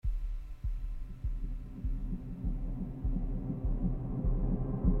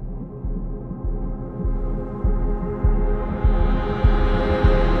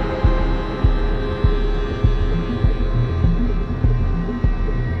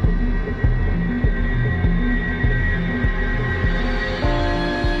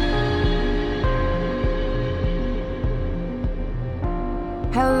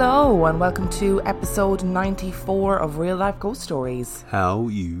Hello and welcome to episode 94 of Real Life Ghost Stories. How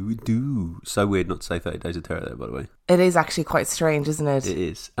you do. So weird not to say 30 Days of Terror there, by the way. It is actually quite strange, isn't it? It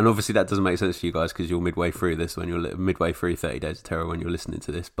is. And obviously that doesn't make sense for you guys because you're midway through this when you're midway through 30 Days of Terror when you're listening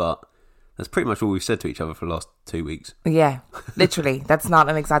to this, but that's pretty much all we've said to each other for the last 2 weeks. Yeah, literally. That's not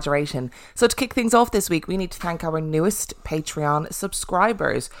an exaggeration. So to kick things off this week, we need to thank our newest Patreon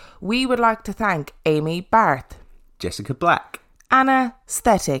subscribers. We would like to thank Amy Barth, Jessica Black, Anna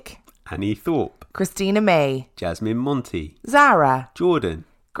Static, Annie Thorpe, Christina May, Jasmine Monty, Zara, Jordan,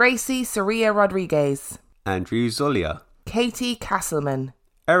 Gracie Soria Rodriguez, Andrew Zolia, Katie Castleman,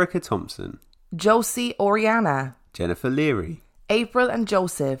 Erica Thompson, Josie Oriana, Jennifer Leary, April and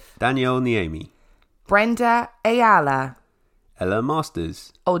Joseph, Danielle Niemi, Brenda Ayala, Ella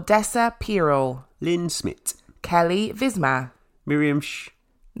Masters, Odessa Piro, Lynn Smith, Kelly Visma, Miriam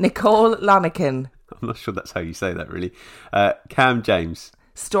Nicole Lonican, I'm not sure that's how you say that really, Cam James,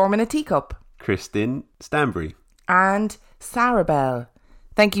 Storm in a Teacup, Kristin Stanbury, and Sarah Bell.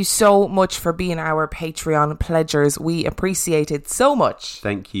 Thank you so much for being our Patreon pledgers. We appreciate it so much.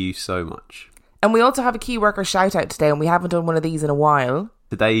 Thank you so much. And we also have a key worker shout out today, and we haven't done one of these in a while.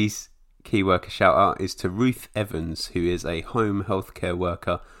 Today's key worker shout out is to Ruth Evans, who is a home healthcare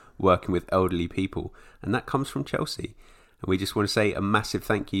worker working with elderly people, and that comes from Chelsea. And we just want to say a massive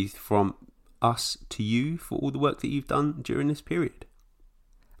thank you from us to you for all the work that you've done during this period.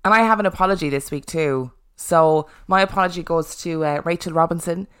 And I have an apology this week too. So my apology goes to Rachel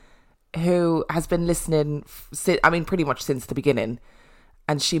Robinson, who has been listening, pretty much since the beginning.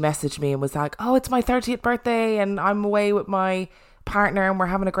 And she messaged me and was like, oh, it's my 30th birthday and I'm away with my partner and we're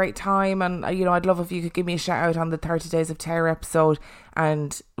having a great time. And, I'd love if you could give me a shout out on the 30 Days of Terror episode.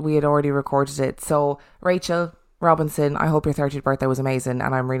 And we had already recorded it. So Rachel Robinson, I hope your 30th birthday was amazing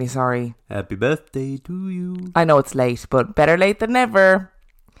and I'm really sorry. Happy birthday to you. I know it's late, but better late than never.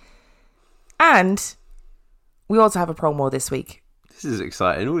 And we also have a promo this week. This is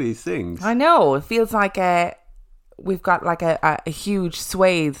exciting, all these things. I know, it feels like we've got like a huge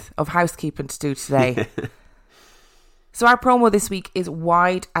swathe of housekeeping to do today. So our promo this week is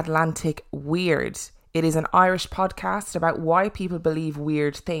Wide Atlantic Weird. It is an Irish podcast about why people believe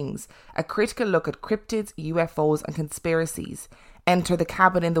weird things. A critical look at cryptids, UFOs and conspiracies. Enter the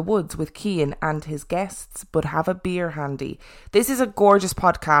cabin in the woods with Cian and his guests, but have a beer handy. This is a gorgeous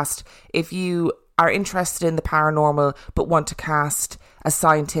podcast if you are interested in the paranormal but want to cast a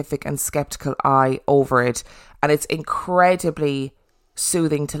scientific and skeptical eye over it. And it's incredibly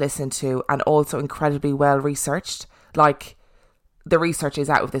soothing to listen to and also incredibly well researched. Like, the research is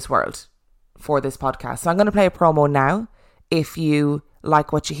out of this world for this podcast. So I'm going to play a promo now. If you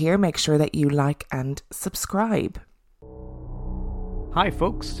like what you hear, make sure that you like and subscribe. Hi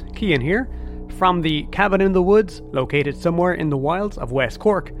folks, Cian here. From the Cabin in the Woods, located somewhere in the wilds of West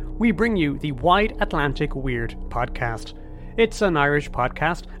Cork, we bring you the Wide Atlantic Weird podcast. It's an Irish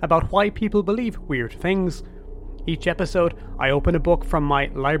podcast about why people believe weird things. Each episode, I open a book from my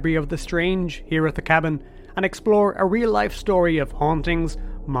Library of the Strange here at the cabin and explore a real-life story of hauntings,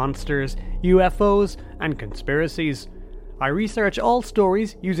 monsters, UFOs, and conspiracies. I research all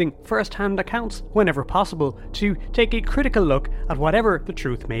stories using first-hand accounts whenever possible to take a critical look at whatever the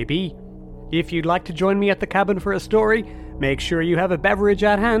truth may be. If you'd like to join me at the cabin for a story, make sure you have a beverage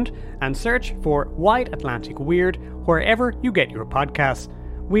at hand and search for Wide Atlantic Weird wherever you get your podcasts.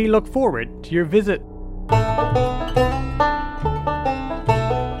 We look forward to your visit.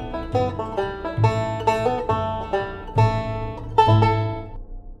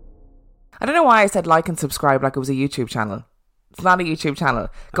 I don't know why I said like and subscribe like it was a YouTube channel. It's not a YouTube channel.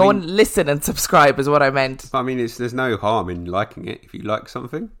 And listen and subscribe is what I meant. I mean, there's no harm in liking it if you like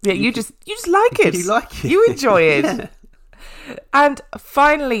something. Yeah, you just like it. You like it. You enjoy it. Yeah. And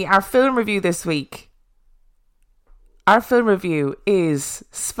finally, our film review this week. Our film review is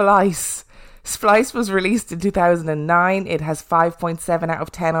Splice. Splice was released in 2009. It has 5.7 out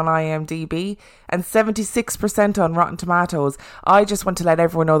of 10 on IMDb and 76% on Rotten Tomatoes. I just want to let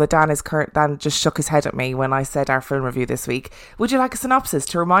everyone know that Dan just shook his head at me when I said our film review this week. Would you like a synopsis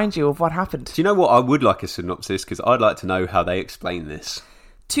to remind you of what happened? Do you know what? I would like a synopsis because I'd like to know how they explain this.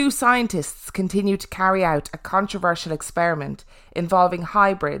 Two scientists continue to carry out a controversial experiment involving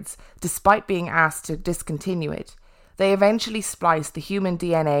hybrids despite being asked to discontinue it. They eventually splice the human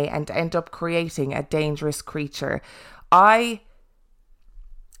DNA and end up creating a dangerous creature. To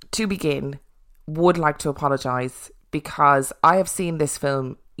begin, would like to apologise because I have seen this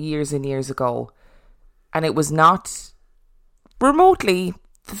film years and years ago and it was not remotely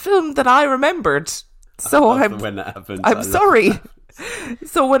the film that I remembered. So when that happens, I'm sorry.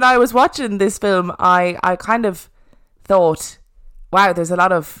 So when I was watching this film, I kind of thought, wow, there's a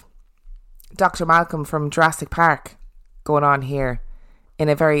lot of Dr. Malcolm from Jurassic Park going on here in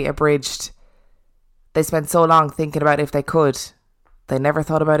a very abridged, they spent so long thinking about if they could, they never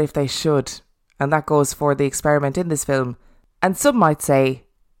thought about if they should. And that goes for the experiment in this film. And some might say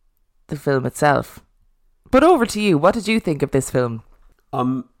the film itself. But over to you. What did you think of this film?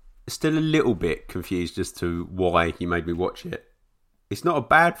 I'm still a little bit confused as to why he made me watch it. It's not a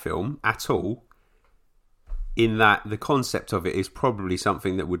bad film at all, in that the concept of it is probably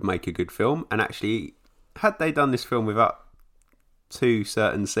something that would make a good film. And actually, had they done this film without 2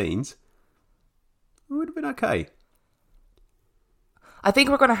 certain scenes, it would have been okay. I think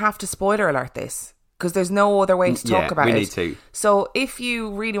we're going to have to spoiler alert this, because there's no other way to talk about it. We need to. So if you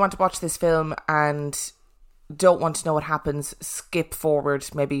really want to watch this film and don't want to know what happens, skip forward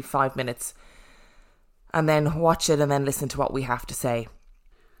maybe 5 minutes and then watch it and then listen to what we have to say.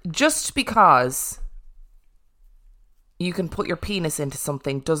 Just because you can put your penis into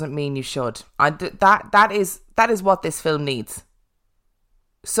something doesn't mean you should. That is what this film needs.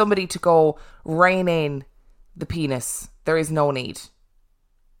 Somebody to go rein in the penis. There is no need.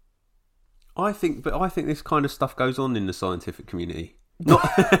 I think this kind of stuff goes on in the scientific community. Not,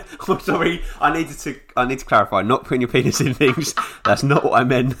 I'm sorry, I need to clarify. Not putting your penis in things. That's not what I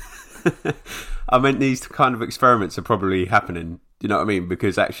meant. I meant these kind of experiments are probably happening. Do you know what I mean?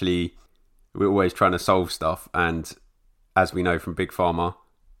 Because actually, we're always trying to solve stuff, and as we know from Big Pharma,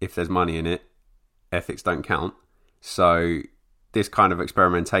 if there's money in it, ethics don't count. So this kind of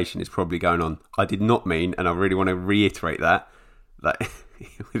experimentation is probably going on. I did not mean, and I really want to reiterate that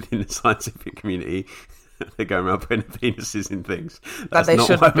within the scientific community, they're going around putting penises in things. That they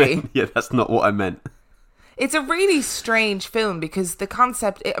shouldn't be. Yeah, that's not what I meant. It's a really strange film because the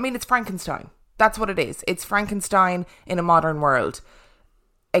concept, I mean, it's Frankenstein. That's what it is. It's Frankenstein in a modern world.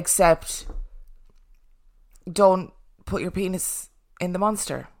 Except, don't put your penis in the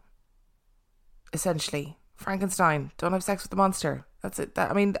monster. Essentially. Frankenstein, don't have sex with the monster. That's it.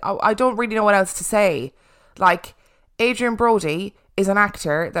 I don't really know what else to say. Like, Adrian Brody is an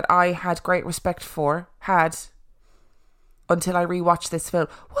actor that I had great respect for, until I rewatched this film.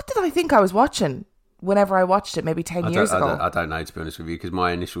 What did I think I was watching whenever I watched it, maybe 10 years ago? I don't know, to be honest with you, because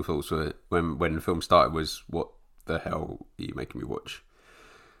my initial thoughts were, when the film started, was, what the hell are you making me watch?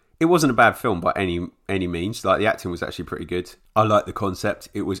 It wasn't a bad film by any means. Like, the acting was actually pretty good. I liked the concept.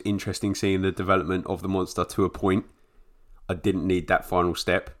 It was interesting seeing the development of the monster to a point. I didn't need that final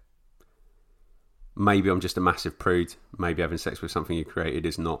step. Maybe I'm just a massive prude. Maybe having sex with something you created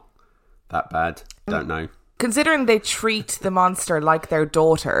is not that bad. Don't know. Considering they treat the monster like their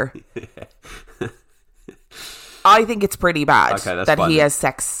daughter, I think it's pretty bad that he has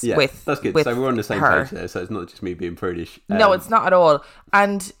sex with. That's good. With so we're on the same her. page there. So it's not just me being prudish. No, it's not at all.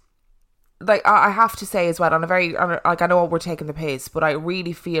 And like, I have to say as well, I know we're taking the piss, but I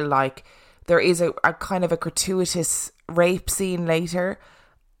really feel like there is a kind of a gratuitous rape scene later,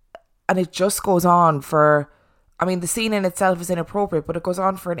 and it just goes on for, I mean, the scene in itself is inappropriate, but it goes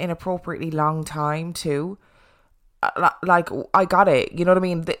on for an inappropriately long time too. Like, I got it, you know what I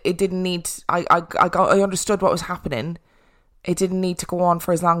mean? It didn't need, I understood what was happening. It didn't need to go on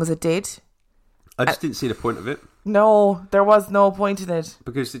for as long as it did. I just didn't see the point of it. No, there was no point in it.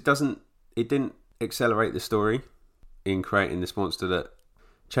 Because it didn't accelerate the story in creating this monster that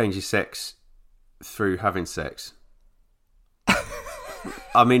changes sex through having sex.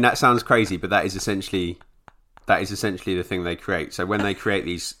 I mean, that sounds crazy, but that is essentially the thing they create. So when they create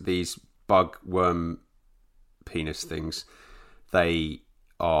these bug worm penis things, they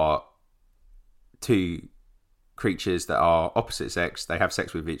are 2 creatures that are opposite sex. They have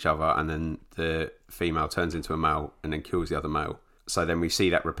sex with each other, and then the female turns into a male and then kills the other male. So then we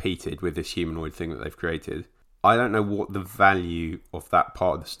see that repeated with this humanoid thing that they've created. I don't know what the value of that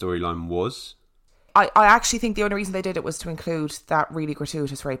part of the storyline was. I actually think the only reason they did it was to include that really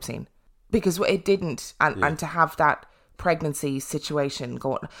gratuitous rape scene. Because it didn't, and to have that pregnancy situation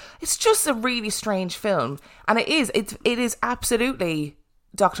going. It's just a really strange film. And it is absolutely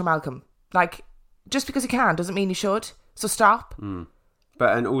Dr. Malcolm. Like, just because you can doesn't mean you should. So stop.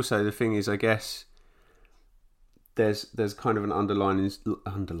 But, and also the thing is, I guess there's kind of an underlying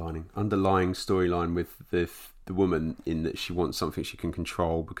storyline with the woman, in that she wants something she can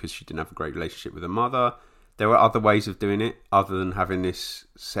control because she didn't have a great relationship with her mother. There were other ways of doing it other than having this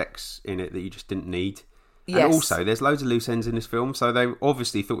sex in it that you just didn't need. Yes. And also, there's loads of loose ends in this film, so they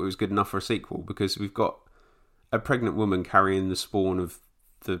obviously thought it was good enough for a sequel, because we've got a pregnant woman carrying the spawn of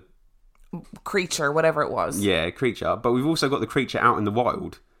the creature, whatever it was. Yeah, creature. But we've also got the creature out in the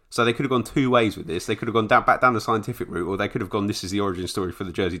wild. So they could have gone 2 ways with this. They could have gone back down the scientific route, or they could have gone, this is the origin story for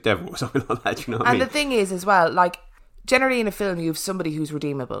the Jersey Devil, or something like that. Do you know what I mean? And the thing is, as well, like, generally in a film, you have somebody who's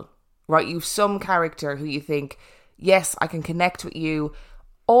redeemable. right? You've some character who you think, yes, I can connect with you.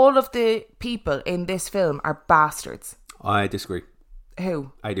 All of the people in this film are bastards. I disagree.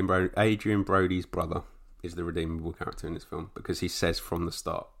 Who? Adrian Brody's brother is the redeemable character in this film because he says from the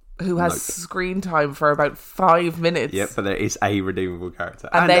start. Who has screen time for about 5 minutes. Yep, but there is a redeemable character.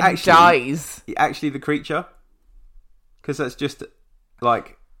 And then actually, dies. Actually, the creature. Because that's just,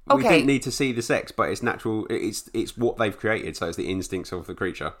 like, we didn't need to see the sex, but it's natural. It's what they've created, so it's the instincts of the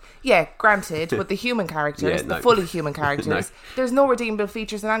creature. Yeah, granted, with the human characters, the fully human characters, there's no redeemable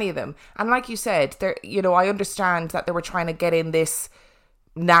features in any of them. And like you said, I understand that they were trying to get in this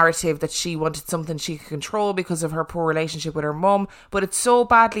narrative that she wanted something she could control because of her poor relationship with her mum, but it's so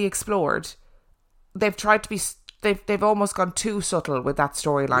badly explored. They've tried to be they've almost gone too subtle with that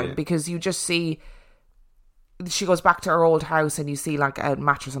storyline because you just see she goes back to her old house and you see like a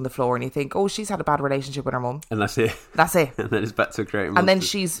mattress on the floor and you think, oh, she's had a bad relationship with her mum, and that's it. And then it's back to creating monsters. And then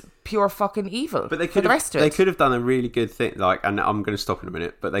she's pure fucking evil. But for the rest of it, they could have done a really good thing, like, and I'm going to stop in a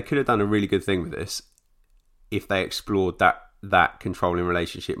minute, but they could have done a really good thing with this if they explored that controlling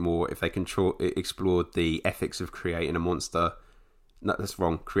relationship more, if they explored the ethics of creating a monster. No, that's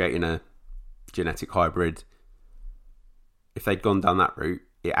wrong. Creating a genetic hybrid. If they'd gone down that route,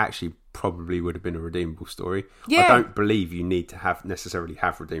 it actually probably would have been a redeemable story. I don't believe you need to necessarily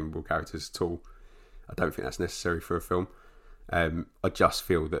have redeemable characters at all. I don't think that's necessary for a film. I just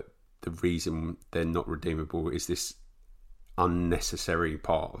feel that the reason they're not redeemable is this unnecessary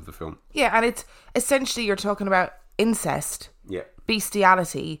part of the film. Yeah, and it's essentially you're talking about incest,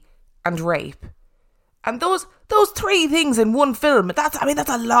 bestiality, and rape, and those 3 things in one film. That's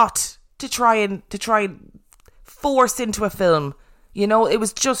a lot to try and force into a film. You know, it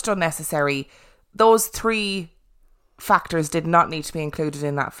was just unnecessary. Those 3 factors did not need to be included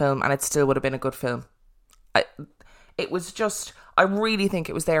in that film, and it still would have been a good film. I really think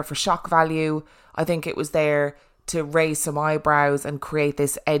it was there for shock value. I think it was there to raise some eyebrows and create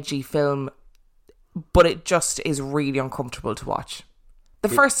this edgy film, but it just is really uncomfortable to watch. The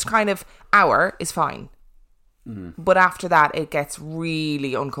first kind of hour is fine, but after that it gets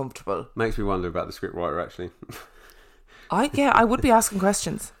really uncomfortable. Makes me wonder about the scriptwriter, actually. I would be asking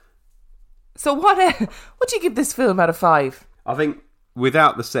questions. So what do you give this film out of 5? I think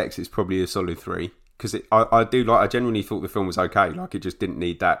without the sex it's probably a solid 3, because I genuinely thought the film was okay. Like, it just didn't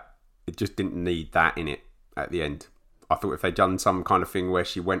need that. It just didn't need that in it at the end. I thought if they'd done some kind of thing where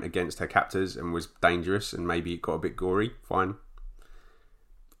she went against her captors and was dangerous and maybe it got a bit gory, fine.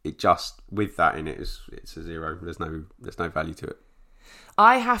 It just, with that in it, it's a 0. There's no value to it.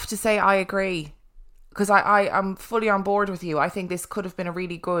 I have to say I agree, because I'm fully on board with you. I think this could have been a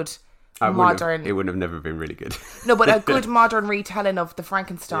really good modern... It would have never been really good. No, but a good modern retelling of the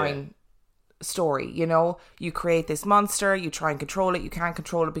Frankenstein story. You know, you create this monster, you try and control it, you can't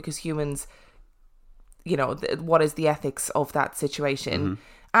control it because humans... You know, what is the ethics of that situation?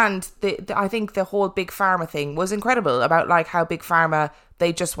 And I think the whole Big Pharma thing was incredible, about like how Big Pharma,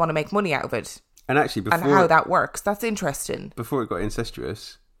 they just want to make money out of it. And actually, and how that works. That's interesting. Before it got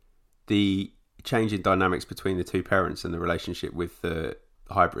incestuous, the change in dynamics between the 2 parents and the relationship with the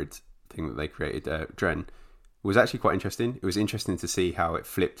hybrid thing that they created, Dren, was actually quite interesting. It was interesting to see how it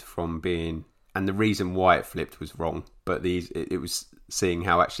flipped from being... And the reason why it flipped was wrong, but it was seeing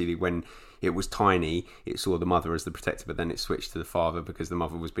how actually when it was tiny, it saw the mother as the protector, but then it switched to the father because the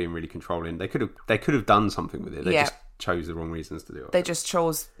mother was being really controlling. They could have done something with it. They just chose the wrong reasons to do it. They just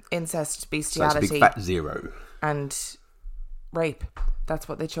chose incest, bestiality, so it's a big fat 0, and rape. That's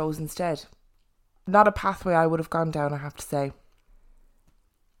what they chose instead. Not a pathway I would have gone down, I have to say.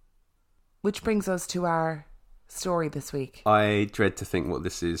 Which brings us to our story this week. I dread to think what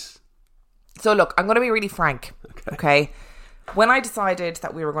this is. So look, I'm going to be really frank. Okay. When I decided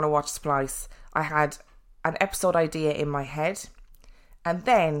that we were going to watch Splice, I had an episode idea in my head, and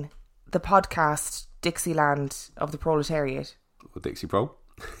then the podcast Dixieland of the Proletariat, or Dixie Prole,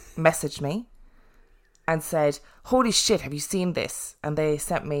 messaged me and said, holy shit, have you seen this? And they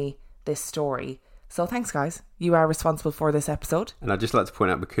sent me this story. So thanks, guys. You are responsible for this episode. And I'd just like to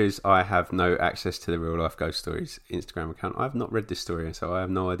point out, because I have no access to the Real Life Ghost Stories Instagram account, I have not read this story, so I have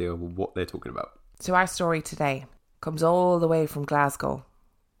no idea what they're talking about. So our story today comes all the way from Glasgow.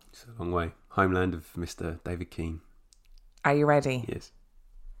 It's a long way. Homeland of Mr. David Keane. Are you ready? Yes.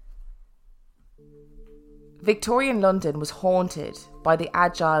 Victorian London was haunted by the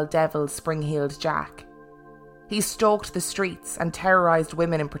agile devil Spring-Heeled Jack. He stalked the streets and terrorised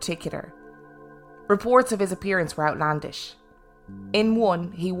women in particular. Reports of his appearance were outlandish. In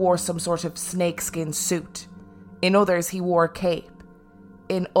one, he wore some sort of snakeskin suit. In others, he wore a cape.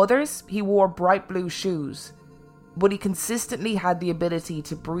 In others, he wore bright blue shoes. but he consistently had the ability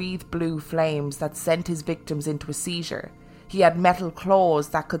to breathe blue flames that sent his victims into a seizure. He had metal claws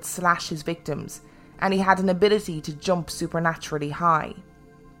that could slash his victims, and he had an ability to jump supernaturally high.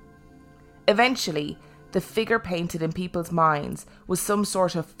 Eventually, the figure painted in people's minds was some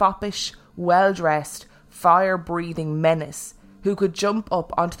sort of foppish, well-dressed, fire-breathing menace who could jump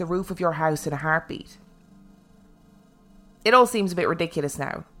up onto the roof of your house in a heartbeat. It all seems a bit ridiculous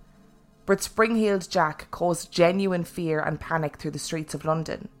now, but Spring-Heeled Jack caused genuine fear and panic through the streets of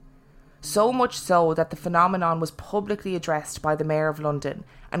London. So much so that the phenomenon was publicly addressed by the Mayor of London,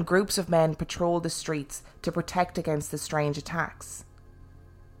 and groups of men patrolled the streets to protect against the strange attacks.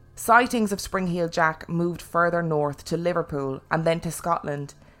 Sightings of Spring-Heeled Jack moved further north to Liverpool and then to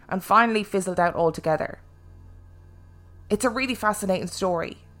Scotland, and finally fizzled out altogether. It's a really fascinating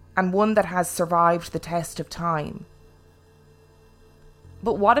story, and one that has survived the test of time.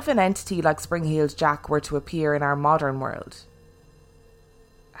 But what if an entity like Spring-Heeled Jack were to appear in our modern world?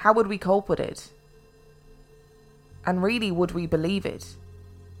 How would we cope with it? And really, would we believe it?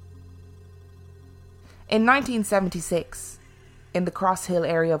 In 1976, in the Cross Hill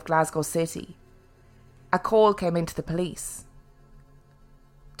area of Glasgow City, a call came into the police.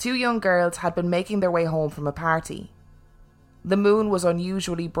 2 young girls had been making their way home from a party. The moon was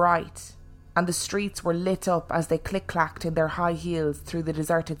unusually bright, and the streets were lit up as they click-clacked in their high heels through the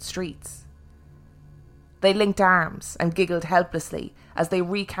deserted streets. They linked arms and giggled helplessly as they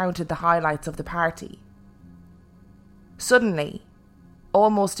recounted the highlights of the party. Suddenly,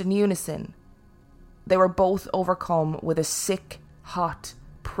 almost in unison, they were both overcome with a sick, hot,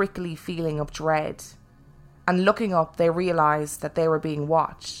 prickly feeling of dread, and looking up they realised that they were being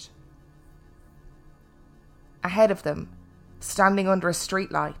watched. Ahead of them, standing under a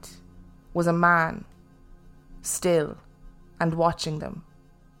streetlight, was a man, still and watching them.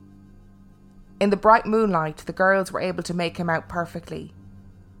 In the bright moonlight, the girls were able to make him out perfectly.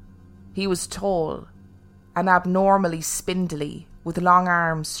 He was tall and abnormally spindly, with long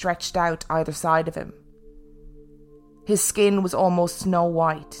arms stretched out either side of him. His skin was almost snow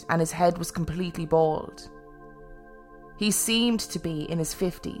white and his head was completely bald. He seemed to be in his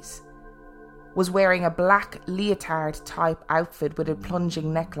 50s, was wearing a black leotard-type outfit with a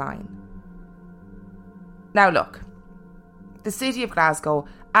plunging neckline. Now look, the city of Glasgow,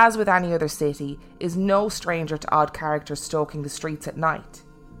 as with any other city, is no stranger to odd characters stalking the streets at night.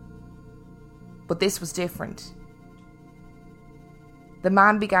 But this was different. The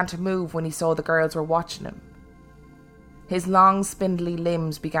man began to move when he saw the girls were watching him. His long, spindly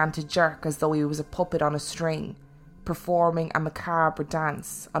limbs began to jerk as though he was a puppet on a string, performing a macabre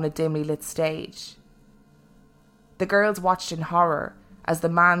dance on a dimly lit stage. The girls watched in horror as the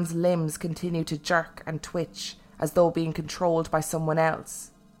man's limbs continued to jerk and twitch as though being controlled by someone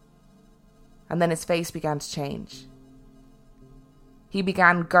else. And then his face began to change. He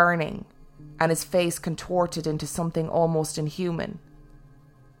began gurning, and his face contorted into something almost inhuman.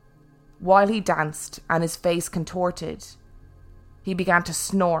 While he danced and his face contorted, he began to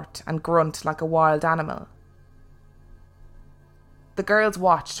snort and grunt like a wild animal. The girls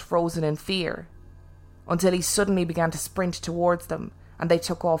watched, frozen in fear, until he suddenly began to sprint towards them, and they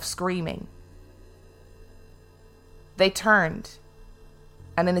took off screaming. They turned,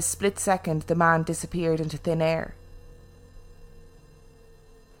 and in a split second the man disappeared into thin air.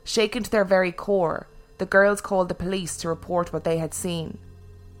 Shaken to their very core, the girls called the police to report what they had seen.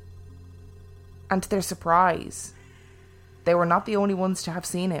 And to their surprise, they were not the only ones to have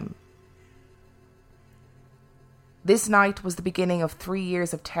seen him. This night was the beginning of 3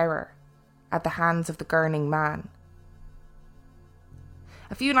 years of terror at the hands of the gurning man.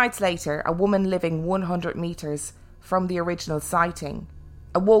 A few nights later, a woman living 100 metres from the original sighting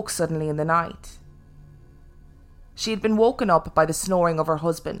awoke suddenly in the night. She had been woken up by the snoring of her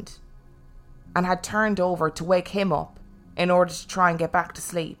husband and had turned over to wake him up in order to try and get back to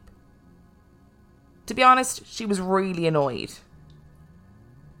sleep. To be honest, she was really annoyed.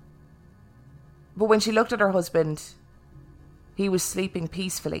 But when she looked at her husband, he was sleeping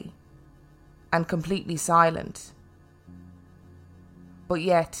peacefully and completely silent. But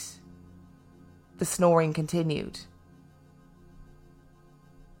yet, the snoring continued.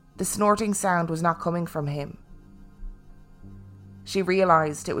 The snorting sound was not coming from him. She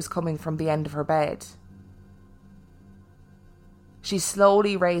realised it was coming from the end of her bed. She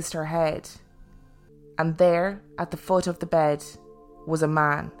slowly raised her head, and there, at the foot of the bed, was a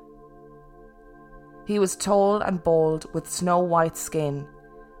man. He was tall and bald with snow-white skin,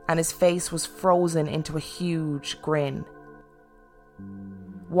 and his face was frozen into a huge grin.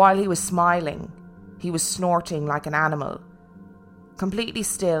 While he was smiling, he was snorting like an animal, completely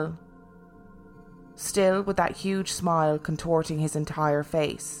still, still with that huge smile contorting his entire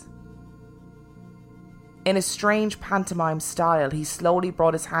face. In a strange pantomime style, he slowly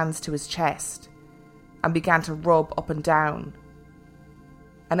brought his hands to his chest and began to rub up and down.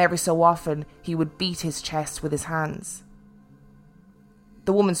 And every so often, he would beat his chest with his hands.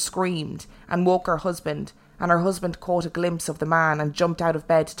 The woman screamed and woke her husband, and her husband caught a glimpse of the man and jumped out of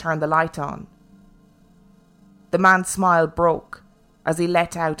bed to turn the light on. The man's smile broke as he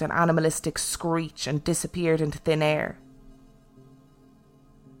let out an animalistic screech and disappeared into thin air.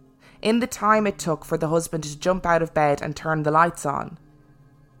 In the time it took for the husband to jump out of bed and turn the lights on,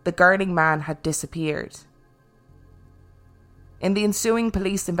 the gurning man had disappeared. In the ensuing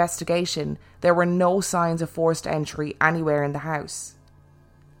police investigation, there were no signs of forced entry anywhere in the house.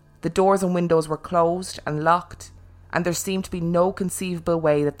 The doors and windows were closed and locked, and there seemed to be no conceivable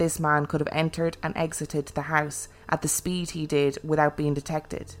way that this man could have entered and exited the house at the speed he did without being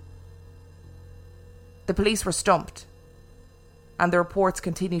detected. The police were stumped, and the reports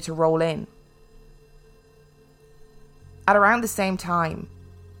continued to roll in. At around the same time,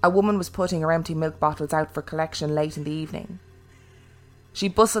 a woman was putting her empty milk bottles out for collection late in the evening. She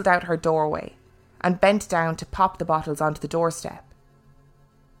bustled out her doorway and bent down to pop the bottles onto the doorstep.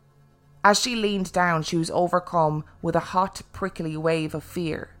 As she leaned down, she was overcome with a hot, prickly wave of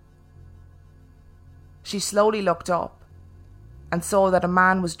fear. She slowly looked up and saw that a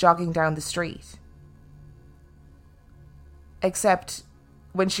man was jogging down the street. Except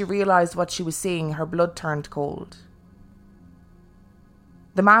when she realised what she was seeing, her blood turned cold.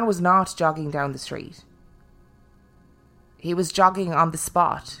 The man was not jogging down the street. He was jogging on the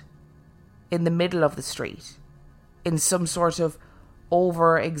spot, in the middle of the street, in some sort of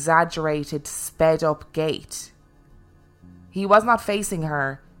over-exaggerated, sped-up gait. He was not facing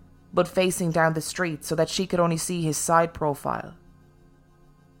her, but facing down the street so that she could only see his side profile.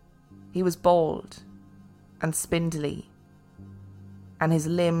 He was bald and spindly, and his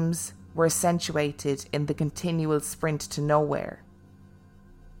limbs were accentuated in the continual sprint to nowhere.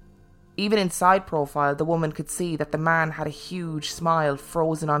 Even in side profile, the woman could see that the man had a huge smile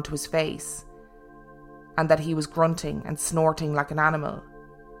frozen onto his face, and that he was grunting and snorting like an animal.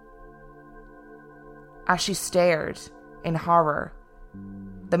 As she stared in horror,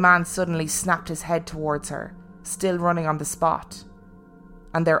 the man suddenly snapped his head towards her, still running on the spot,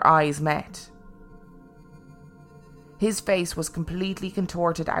 and their eyes met. His face was completely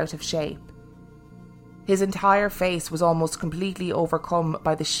contorted out of shape. His entire face was almost completely overcome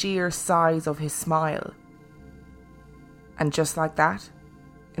by the sheer size of his smile. And just like that,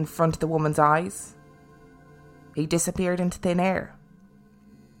 in front of the woman's eyes, he disappeared into thin air.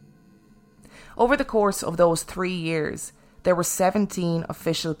 Over the course of those 3 years, there were 17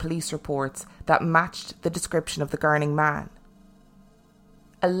 official police reports that matched the description of the gurning man.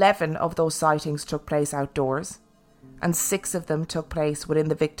 11 of those sightings took place outdoors, and 6 of them took place within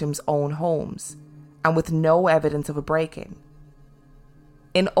the victims' own homes, and with no evidence of a break-in.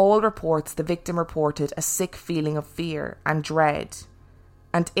 In all reports, the victim reported a sick feeling of fear and dread,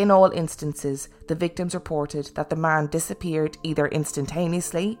 and in all instances, the victims reported that the man disappeared either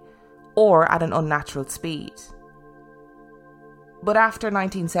instantaneously or at an unnatural speed. But after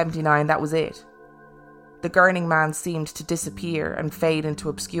 1979, that was it. The gurning man seemed to disappear and fade into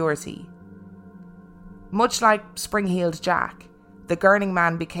obscurity. Much like Spring-Heeled Jack, the gurning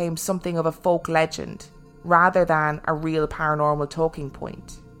man became something of a folk legend rather than a real paranormal talking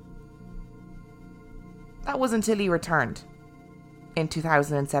point. That was until he returned in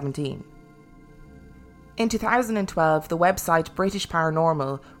 2017. In 2012, the website British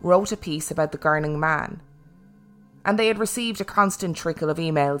Paranormal wrote a piece about the gurning man, and they had received a constant trickle of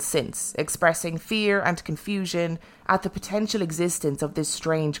emails since, expressing fear and confusion at the potential existence of this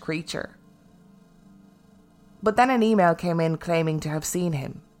strange creature. But then an email came in claiming to have seen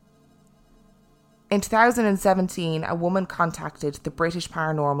him. In 2017, a woman contacted the British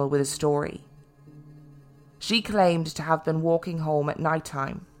Paranormal with a story. She claimed to have been walking home at night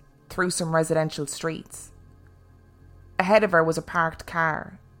time through some residential streets. Ahead of her was a parked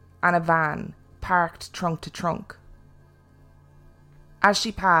car and a van parked trunk to trunk. As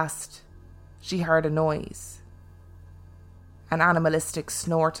she passed, she heard a noise, an animalistic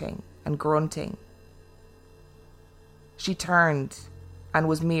snorting and grunting. She turned and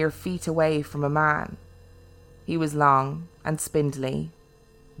was mere feet away from a man. He was long and spindly,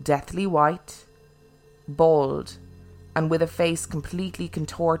 deathly white, bald, and with a face completely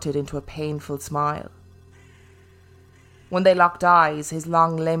contorted into a painful smile. When they locked eyes, his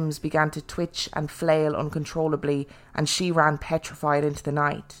long limbs began to twitch and flail uncontrollably, and she ran petrified into the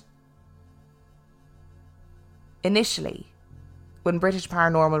night. Initially, When British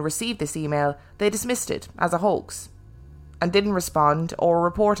Paranormal received this email, they dismissed it as a hoax and didn't respond or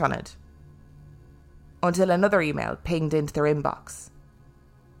report on it until another email pinged into their inbox.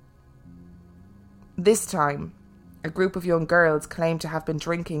 This time, a group of young girls claimed to have been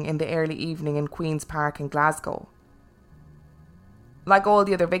drinking in the early evening in Queen's Park in Glasgow. Like all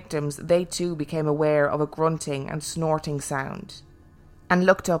the other victims, they too became aware of a grunting and snorting sound and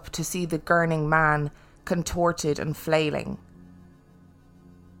looked up to see the gurning man contorted and flailing.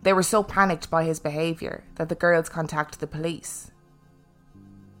 They were so panicked by his behaviour that the girls contacted the police.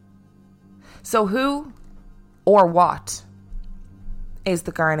 So who or what is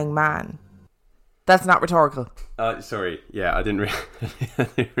the gurning man? That's not rhetorical. Sorry, yeah, I didn't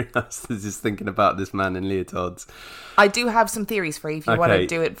realise I was just thinking about this man in leotards. I do have some theories for you if you want to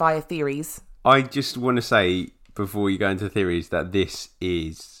do it via theories. I just want to say, before you go into theories, that this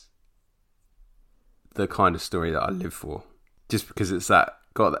is the kind of story that I live for. Just because it's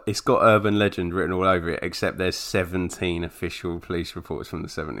got urban legend written all over it, except there's 17 official police reports from the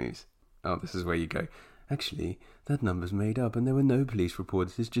 70s. Oh, this is where you go, actually, that number's made up and there were no police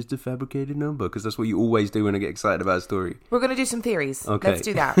reports. It's just a fabricated number, because that's what you always do when I get excited about a story. We're going to do some theories. Okay. Let's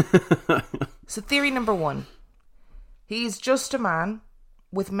do that. So theory number 1. He's just a man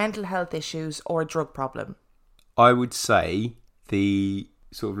with mental health issues or a drug problem. I would say the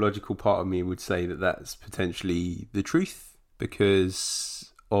sort of logical part of me would say that that's potentially the truth,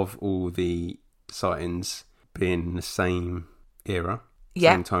 because of all the sightings being in the same era,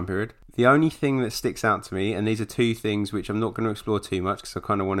 same time period. The only thing that sticks out to me, and these are two things which I'm not going to explore too much because I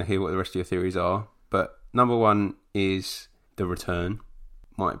kind of want to hear what the rest of your theories are, but number 1 is the return.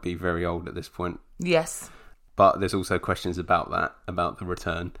 Might be very old at this point. Yes. But there's also questions about that, about the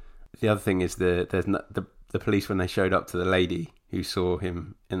return. The other thing is the police, when they showed up to the lady who saw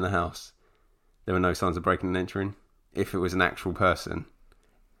him in the house, there were no signs of breaking and entering. If it was an actual person,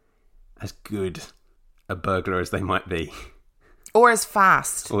 as good a burglar as they might be, or as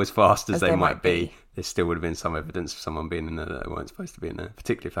fast as they might be, there still would have been some evidence of someone being in there that they weren't supposed to be in there,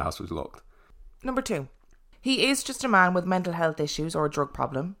 particularly if the house was locked. Number 2. He is just a man with mental health issues or a drug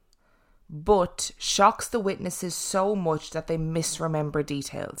problem, but shocks the witnesses so much that they misremember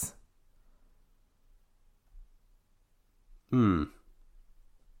details.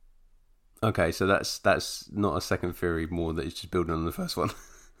 Okay, so that's not a second theory, more that it's just building on the first one.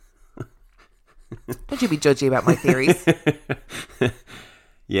 Don't you be judgy about my theories.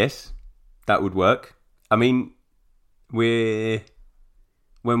 Yes, that would work. I mean, when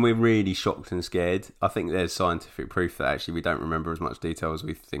we're really shocked and scared, I think there's scientific proof that actually we don't remember as much detail as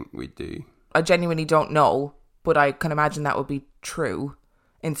we think we do. I genuinely don't know, but I can imagine that would be true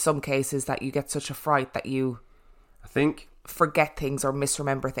in some cases, that you get such a fright that you, I think, forget things or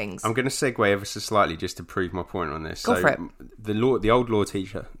misremember things. I'm going to segue ever so slightly just to prove my point on this. Go for it. The old law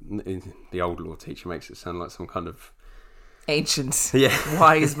teacher makes it sound like some kind of ancient,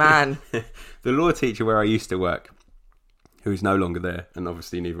 wise man. The law teacher where I used to work, who's no longer there, and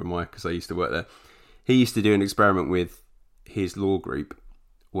obviously neither am I because I used to work there, he used to do an experiment with his law group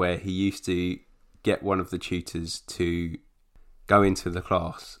where he used to get one of the tutors to go into the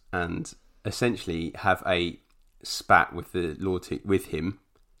class and essentially have a spat with the with him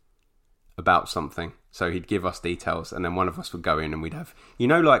about something. So he'd give us details, and then one of us would go in and we'd have,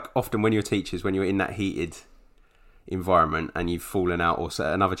 like often when you're teachers, when you're in that heated environment and you've fallen out or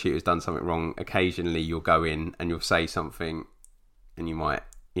another tutor's done something wrong, occasionally you'll go in and you'll say something and you might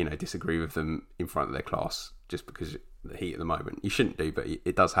disagree with them in front of their class just because of the heat at the moment. You shouldn't do, but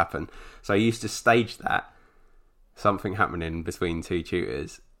it does happen. So he used to stage that, something happening between two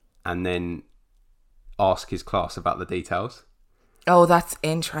tutors, and then ask his class about the details. Oh, that's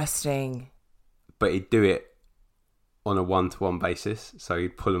interesting. But he'd do it on a one-to-one basis. So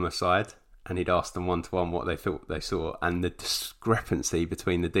he'd pull them aside and he'd ask them one-to-one what they thought they saw. And the discrepancy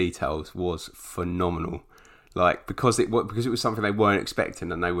between the details was phenomenal. Like, because it was something they weren't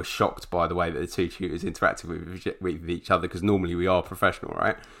expecting, and they were shocked by the way that the two tutors interacted with each other, because normally we are professional,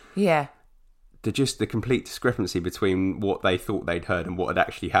 right? Yeah. The complete discrepancy between what they thought they'd heard and what had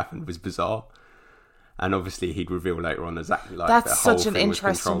actually happened was bizarre. And obviously he'd reveal later on exactly like that's the whole such an thing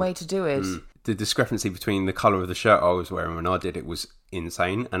interesting way to do it. The discrepancy between the colour of the shirt I was wearing when I did it was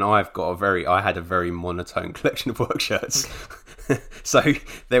insane. And I had a very monotone collection of work shirts. So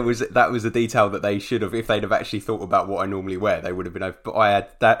that was a detail that they should have, if they'd have actually thought about what I normally wear, they would have been over. But I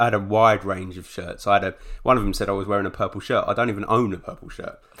had a wide range of shirts. One of them said I was wearing a purple shirt. I don't even own a purple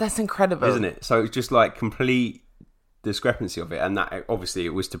shirt. That's incredible, isn't it? So it's just like complete discrepancy of it, and that obviously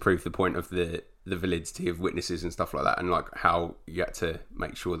it was to prove the point of the validity of witnesses and stuff like that, and like how you had to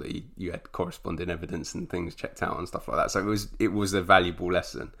make sure that you had corresponding evidence and things checked out and stuff like that. So it was a valuable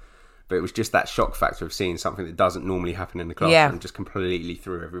lesson, but it was just that shock factor of seeing something that doesn't normally happen in the classroom just completely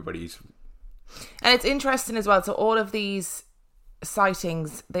threw everybody's. And it's interesting as well. So all of these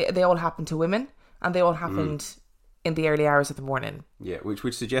sightings, they all happened to women, and they all happened in the early hours of the morning. Yeah, which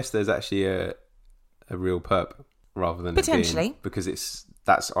would suggest there's actually a real perp rather than potentially, because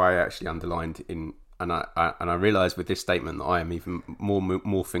that's I actually underlined in, and I realised with this statement that I am even more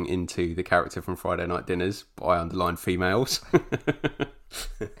morphing into the character from Friday Night Dinners, but I underlined females.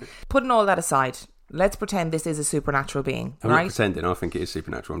 Putting all that aside, let's pretend this is a supernatural being. I'm not pretending. I think it is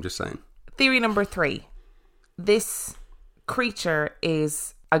supernatural. I'm just saying. Theory number 3: this creature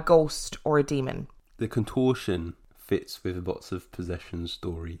is a ghost or a demon. The contortion fits with lots of possession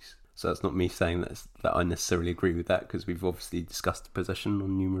stories. So that's not me saying that I necessarily agree with that, because we've obviously discussed possession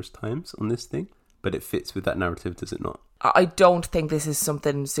on numerous times on this thing. But it fits with that narrative, does it not? I don't think this is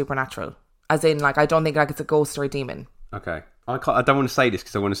something supernatural. As in, like, I don't think like it's a ghost or a demon. Okay. I don't want to say this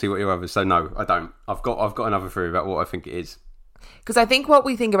because I want to see what your others. So no, I don't. I've got another theory about what I think it is. Because I think what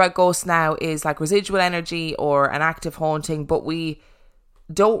we think about ghosts now is like residual energy or an active haunting, but we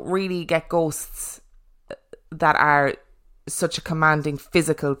don't really get ghosts that are such a commanding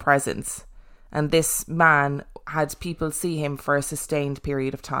physical presence. And this man had people see him for a sustained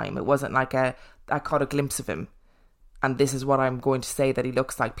period of time. It wasn't like I caught a glimpse of him and this is what I'm going to say that he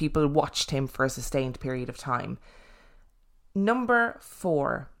looks like. People watched him for a sustained period of time. Number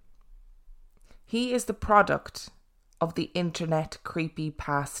 4. He is the product of the internet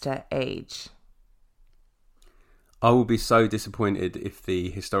creepypasta age. I will be so disappointed if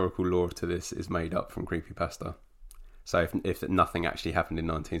the historical lore to this is made up from creepypasta. So if nothing actually happened in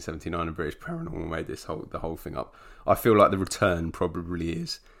 1979 and British Paranormal made the whole thing up, I feel like the return probably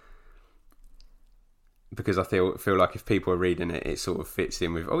is, because I feel like if people are reading it, it sort of fits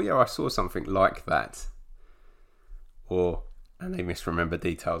in with, oh yeah, I saw something like that, and they misremember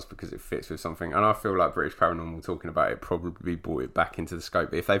details because it fits with something. And I feel like British Paranormal talking about it probably brought it back into the scope.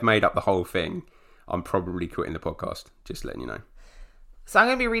 But if they've made up the whole thing, I'm probably quitting the podcast. Just letting you know. So I'm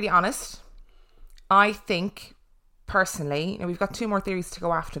going to be really honest. I think, personally, we've got 2 more theories to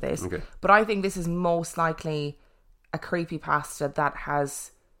go after this, okay, but I think this is most likely a creepypasta that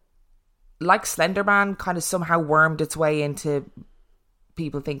has, like Slenderman, kind of somehow wormed its way into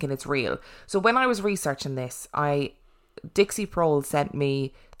people thinking it's real. So when I was researching this, Dixie Prohl sent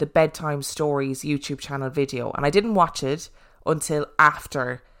me the Bedtime Stories YouTube channel video, and I didn't watch it until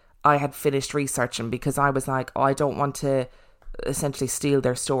after I had finished researching, because I was like, I don't want to essentially steal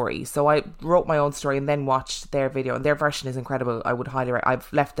their story. So I wrote my own story and then watched their video, and their version is incredible. I would highly recommend.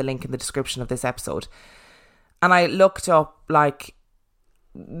 I've left the link in the description of this episode. And I looked up like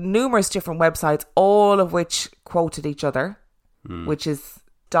numerous different websites, all of which quoted each other, which is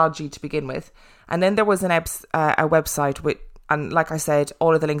dodgy to begin with. And then there was a website with, and like I said,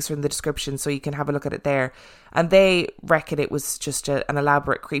 all of the links are in the description, so you can have a look at it there. And they reckon it was just an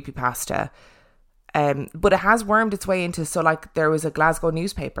elaborate creepypasta. But it has wormed its way into, so like there was a Glasgow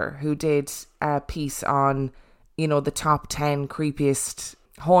newspaper who did a piece on, the top 10 creepiest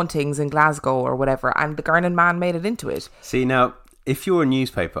hauntings in Glasgow or whatever, and the Garnon Man made it into it. See, now, if you're a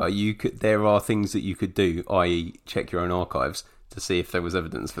newspaper, there are things that you could do, i.e. check your own archives to see if there was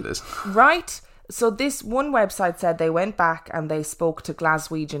evidence for this. Right. So this one website said they went back and they spoke to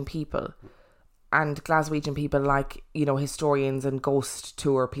Glaswegian people. And Glaswegian people, like, historians and ghost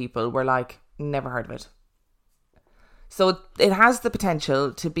tour people, were like, never heard of it. So it has the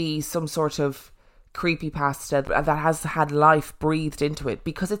potential to be some sort of creepypasta that has had life breathed into it,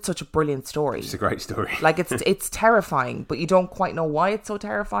 because it's such a brilliant story. It's a great story. Like, it's terrifying, but you don't quite know why it's so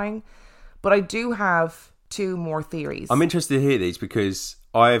terrifying. But I do have 2 more theories. I'm interested to hear these, because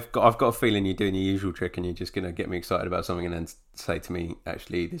I've got a feeling you're doing the usual trick and you're just going to get me excited about something and then say to me,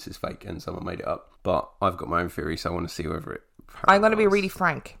 actually, this is fake and someone made it up. But I've got my own theory, so I want to see whether it... I'm going to be really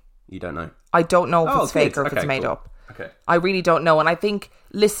frank. You don't know? I don't know if it's fake or if it's made up. Okay. I really don't know. And I think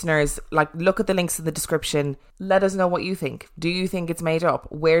listeners, look at the links in the description. Let us know what you think. Do you think it's made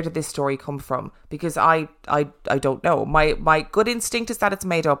up? Where did this story come from? Because I don't know. My good instinct is that it's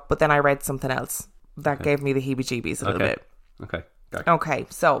made up, but then I read something else that gave me the heebie-jeebies a little bit. Okay. Go. Okay,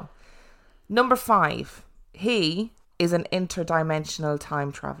 so number 5. He is an interdimensional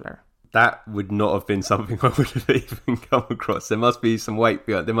time traveler. That would not have been something I would have even come across. There must be some weight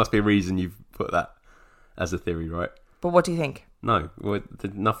behind. There must be a reason you've put that as a theory, right? But what do you think? No,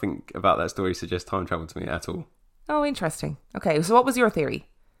 nothing about that story suggests time travel to me at all. Oh, interesting. Okay, so what was your theory?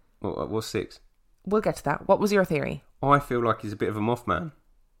 What's 6? We'll get to that. What was your theory? I feel like he's a bit of a Mothman.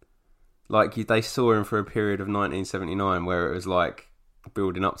 Like, they saw him for a period of 1979 where it was like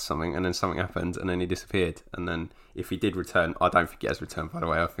building up to something, and then something happened, and then he disappeared. And then if he did return, I don't think he has returned, by the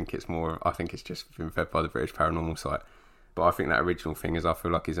way. I think it's just been fed by the British Paranormal Site. But I think that original thing is, I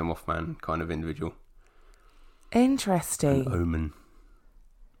feel like he's a Mothman kind of individual. Interesting. An omen.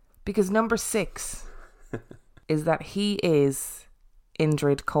 Because number 6 is that he is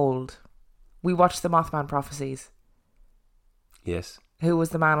Indrid Cold. We watched the Mothman Prophecies. Yes. Who was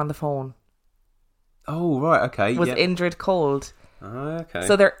the man on the phone? Oh, right, okay. Was Indrid Cold. Okay.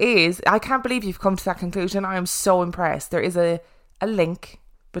 So there is, I can't believe you've come to that conclusion. I am so impressed. There is a link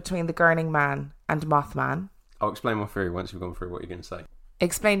between the Gurning Man and Mothman. I'll explain my theory once you've gone through what you're going to say.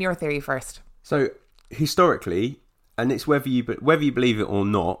 Explain your theory first. So, historically, and it's whether you believe it or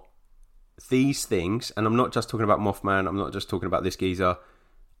not, these things, and I'm not just talking about Mothman, I'm not just talking about this geezer,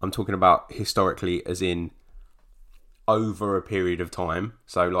 I'm talking about historically as in over a period of time,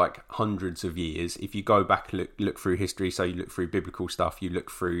 so like hundreds of years. If you go back, look through history, so you look through biblical stuff, you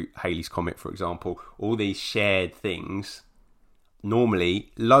look through Halley's Comet, for example, all these shared things,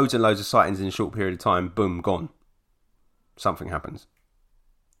 normally loads and loads of sightings in a short period of time, boom, gone. Something happens.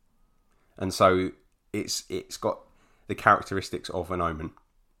 And so it's got the characteristics of an omen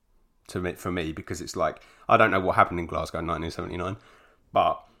for me, because it's like, I don't know what happened in Glasgow in 1979,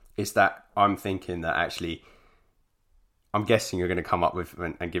 but it's that I'm thinking that actually, I'm guessing you're going to come up with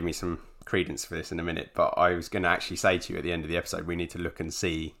and give me some credence for this in a minute, but I was going to actually say to you at the end of the episode, we need to look and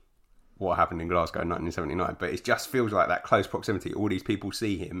see what happened in Glasgow in 1979, but it just feels like that close proximity. All these people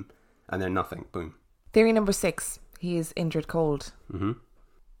see him and then nothing, boom. Theory number 6, he is Indrid Cold. Mm-hmm.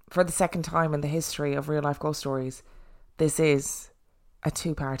 For the second time in the history of Real Life Ghost Stories, this is a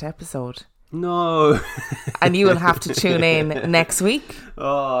 2-part episode. No. And you will have to tune in next week.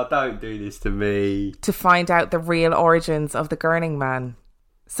 Oh, don't do this to me. To find out the real origins of the Gurning Man.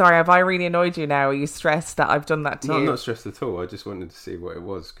 Sorry, have I really annoyed you now? Are you stressed that I've done that to you? No, I'm not stressed at all. I just wanted to see what it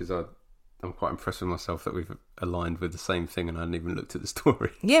was, because I'm quite impressed with myself that we've aligned with the same thing and I hadn't even looked at the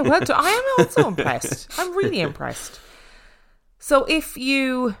story. Yeah, well, I am also impressed. I'm really impressed. So if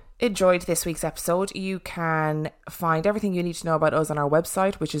you enjoyed this week's episode, you can find everything you need to know about us on our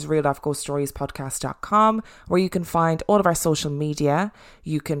website, which is reallifeghoststoriespodcast.com, where you can find all of our social media.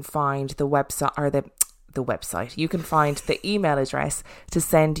 You can find the website, or the website. You can find the email address to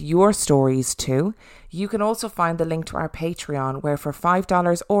send your stories to. You can also find the link to our Patreon, where for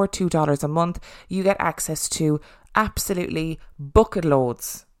 $5 or $2 a month, you get access to absolutely bucket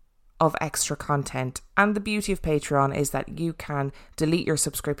loads of extra content. And the beauty of Patreon is that you can delete your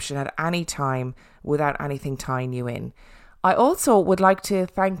subscription at any time without anything tying you in. I also would like to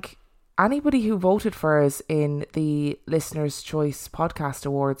thank anybody who voted for us in the Listener's Choice Podcast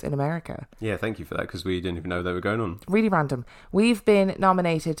Awards in America. Yeah, thank you for that, because we didn't even know they were going on. Really random. We've been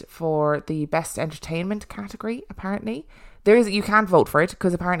nominated for the Best Entertainment category, apparently. You can't vote for it,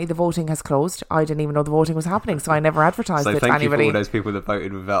 because apparently the voting has closed. I didn't even know the voting was happening, so I never advertised it to anybody. So thank you for all those people that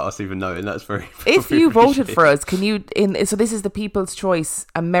voted without us even knowing. That's very If you voted for us, can you... So this is the People's Choice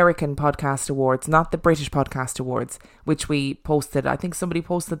American Podcast Awards, not the British Podcast Awards, which we posted. I think somebody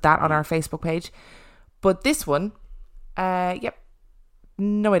posted that on our Facebook page. But this one, yep,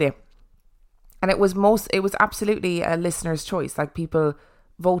 no idea. And it was absolutely a listener's choice. Like, people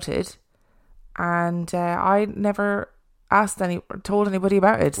voted, and I never told anybody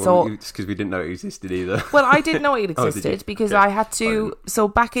about it. Well, so it's because we didn't know it existed either. Well, I didn't know it existed because okay. I had to. So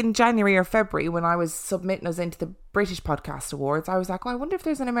back in January or February, when I was submitting us into the British Podcast Awards, I was like, I wonder if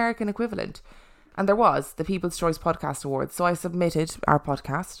there's an American equivalent. And there was, the People's Choice Podcast Awards. So I submitted our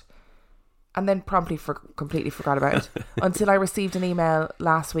podcast and then promptly completely forgot about it until I received an email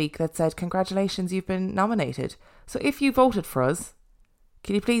last week that said, congratulations, you've been nominated. So if you voted for us,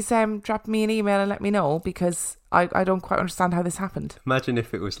 can you please drop me an email and let me know, because I don't quite understand how this happened. Imagine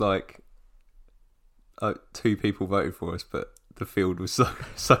if it was like 2 people voted for us, but the field was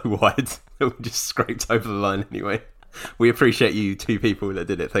so wide that we just scraped over the line anyway. We appreciate you 2 people that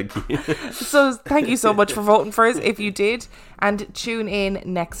did it. Thank you. So thank you so much for voting for us if you did. And tune in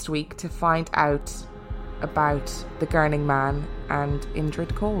next week to find out about the Gurning Man and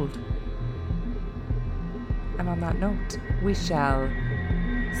Indrid Cold. And on that note, we shall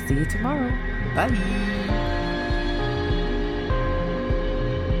see you tomorrow. Bye.